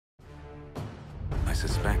I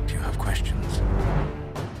suspect you have questions.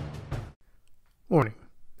 Warning.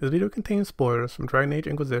 This video contains spoilers from Dragon Age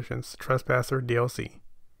Inquisition's Trespasser DLC.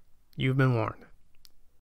 You've been warned.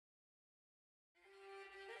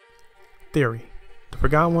 Theory. The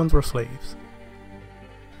Forgotten Ones were slaves.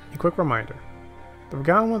 A quick reminder. The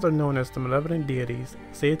Forgotten Ones are known as the malevolent deities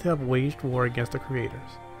said to have waged war against the creators.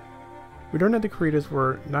 We learned that the creators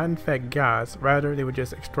were not in fact gods, rather they were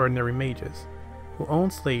just extraordinary mages, who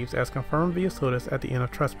owned slaves as confirmed via Sodus at the end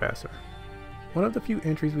of Trespasser. One of the few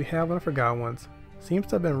entries we have on the Forgotten Ones seems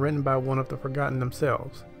to have been written by one of the Forgotten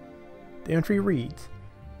themselves. The entry reads,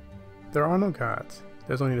 "There are no gods,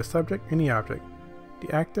 there's only the subject and the object,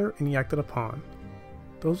 the actor and the acted upon.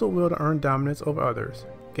 Those who will to earn dominance over others,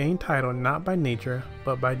 gain title not by nature,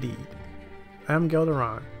 but by deed. I am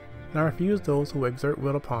Gelderon, and I refuse those who exert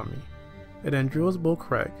will upon me. Let Andril's bow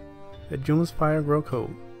crack, let June's fire grow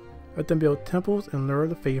cold. Let them build temples and lure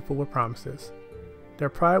the faithful with promises. Their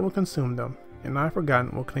pride will consume them, and I,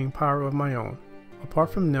 Forgotten, will claim power of my own, apart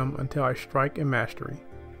from them until I strike in mastery."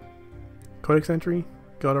 Codex entry,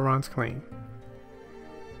 Gelderon's claim.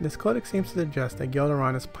 This codex seems to suggest that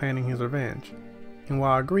Gelderon is planning his revenge, and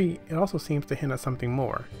while I agree, it also seems to hint at something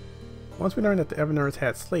more. Once we learned that the Elveners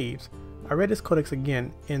had slaves, I read this codex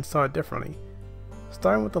again and saw it differently.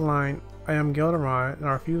 Starting with the line, "I am Gelderon, and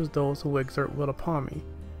I refuse those who exert will upon me."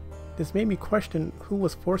 This made me question who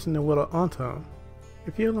was forcing the will onto him.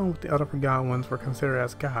 If he along with the other Forgotten Ones were considered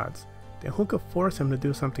as gods, then who could force him to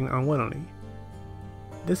do something unwillingly?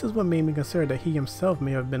 This is what made me consider that he himself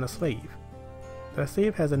may have been a slave. That a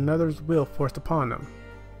slave has another's will forced upon them.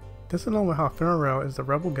 This, along with how Finarel is the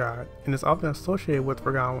rebel god and is often associated with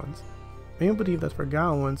Forgotten Ones, made me believe that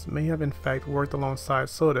Forgotten Ones may have in fact worked alongside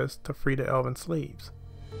Sodus to free the elven slaves.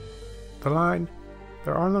 The line,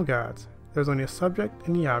 "There are no gods, there is only a subject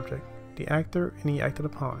and the object, the actor and the acted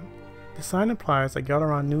upon." The sign implies that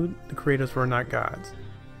Gelderon knew the creators were not gods,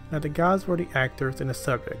 and that the gods were the actors and the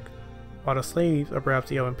subject, while the slaves, or perhaps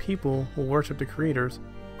the elven people who worship the creators,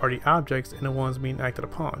 are the objects and the ones being acted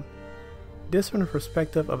upon. This from the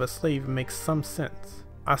perspective of a slave makes some sense.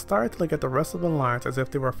 I started to look at the rest of the lines as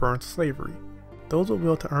if they were referring to slavery. Those who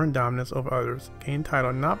will to earn dominance over others gain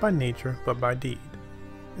title not by nature but by deed.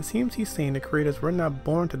 It seems he's saying the creators were not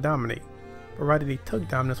born to dominate, but rather they took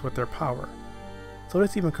dominance with their power. So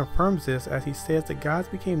this even confirms this, as he says the gods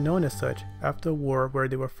became known as such after a war where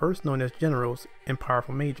they were first known as generals and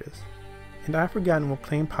powerful mages. And I, Forgotten, will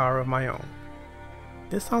claim power of my own.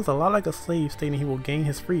 This sounds a lot like a slave stating he will gain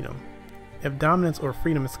his freedom. If dominance or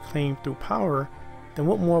freedom is claimed through power, then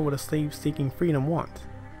what more would a slave seeking freedom want?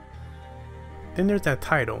 Then there's that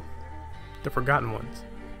title, the Forgotten Ones.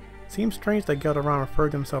 Seems strange that Gelderon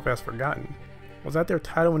referred to himself as Forgotten. Was that their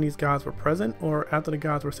title when these gods were present, or after the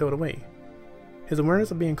gods were sealed away? His awareness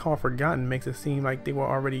of being called Forgotten makes it seem like they were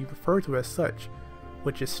already referred to as such,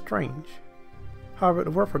 which is strange. However,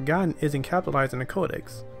 the word Forgotten isn't capitalized in the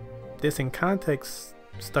codex. This in context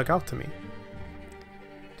stuck out to me.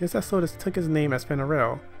 Just as Sodus took his name as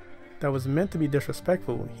Finarel, that was meant to be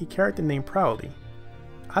disrespectful, he carried the name proudly.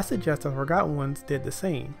 I suggest that Forgotten Ones did the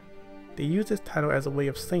same. They used this title as a way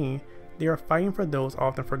of saying they are fighting for those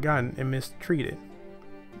often forgotten and mistreated.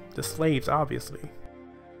 The slaves, obviously.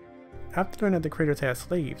 After learning that the creators had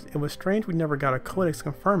slaves, it was strange we never got a codex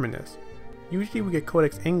confirming this. Usually we get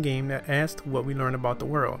codex in-game that adds to what we learn about the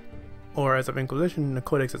world, or as of Inquisition the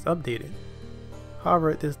codex is updated.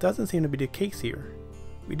 However, this doesn't seem to be the case here.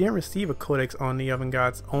 We didn't receive a codex on the elven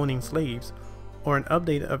gods owning slaves, or an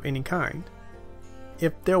update of any kind.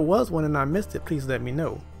 If there was one and I missed it, please let me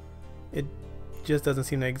know. It just doesn't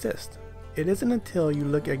seem to exist. It isn't until you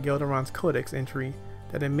look at Gelderon's codex entry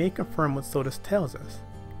that it may confirm what Sodus tells us.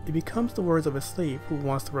 It becomes the words of a slave who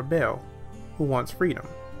wants to rebel, who wants freedom.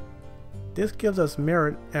 This gives us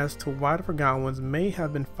merit as to why the Forgotten Ones may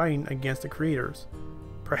have been fighting against the creators,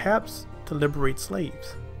 perhaps to liberate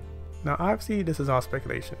slaves. Now obviously this is all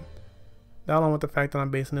speculation, not along with the fact that I'm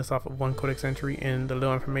basing this off of one codex entry and the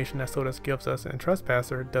little information that Sodus gives us in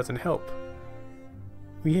Trespasser doesn't help.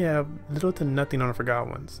 We have little to nothing on the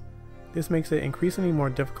Forgotten Ones. This makes it increasingly more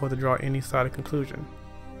difficult to draw any solid conclusion.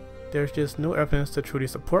 There's just no evidence to truly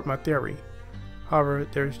support my theory. However,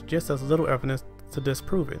 there's just as little evidence to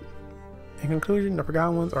disprove it. In conclusion, the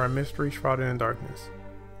Forgotten Ones are a mystery shrouded in darkness.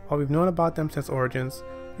 While we've known about them since Origins,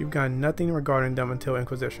 we've gotten nothing regarding them until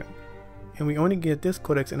Inquisition. And we only get this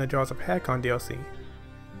codex in the Jaws of Hakon DLC,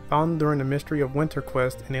 found during the Mystery of Winter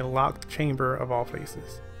quest in a locked chamber of all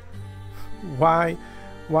places. Why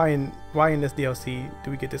in this DLC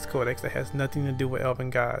do we get this codex that has nothing to do with elven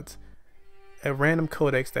gods? A random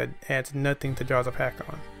codex that adds nothing to Jaws of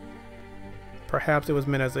Hakon. Perhaps it was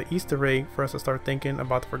meant as an Easter egg for us to start thinking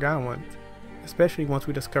about the Forgotten Ones, especially once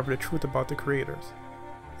we discover the truth about the creators.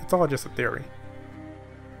 It's all just a theory.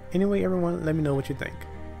 Anyway, everyone, let me know what you think.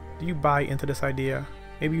 Do you buy into this idea?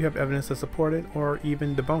 Maybe you have evidence to support it or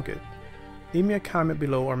even debunk it. Leave me a comment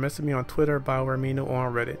below or message me on Twitter, Bio, or Amino, or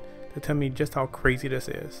on Reddit to tell me just how crazy this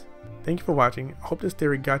is. Thank you for watching. I hope this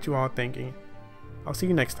theory got you all thinking. I'll see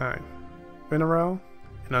you next time. Venerel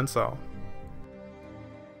and Unsolved.